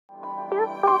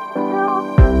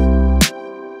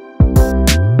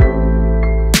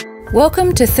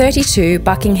Welcome to 32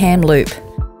 Buckingham Loop.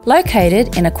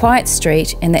 Located in a quiet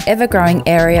street in the ever-growing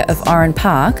area of Oran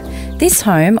Park, this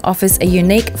home offers a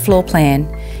unique floor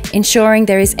plan, ensuring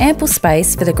there is ample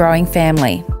space for the growing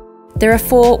family. There are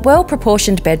 4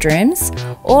 well-proportioned bedrooms,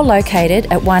 all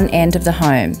located at one end of the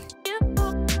home.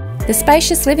 The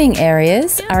spacious living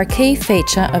areas are a key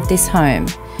feature of this home,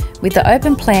 with the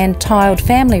open-plan tiled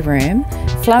family room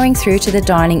flowing through to the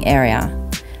dining area.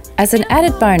 As an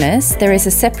added bonus, there is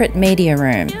a separate media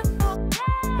room.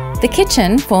 The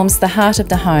kitchen forms the heart of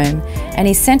the home and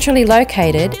is centrally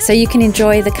located so you can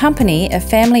enjoy the company of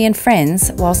family and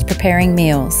friends whilst preparing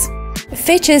meals.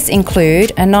 Features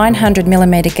include a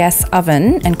 900mm gas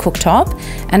oven and cooktop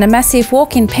and a massive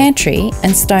walk-in pantry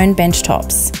and stone bench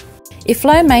tops. If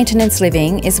low maintenance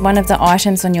living is one of the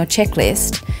items on your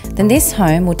checklist, then this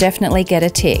home will definitely get a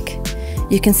tick.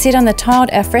 You can sit on the tiled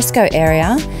alfresco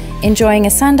area, enjoying a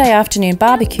Sunday afternoon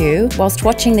barbecue whilst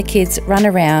watching the kids run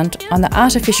around on the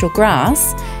artificial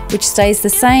grass, which stays the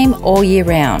same all year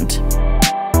round.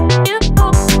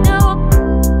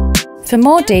 For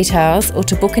more details or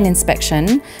to book an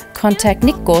inspection, contact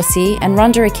Gauci and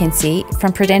Rhonda Ekinci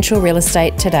from Prudential Real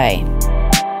Estate today.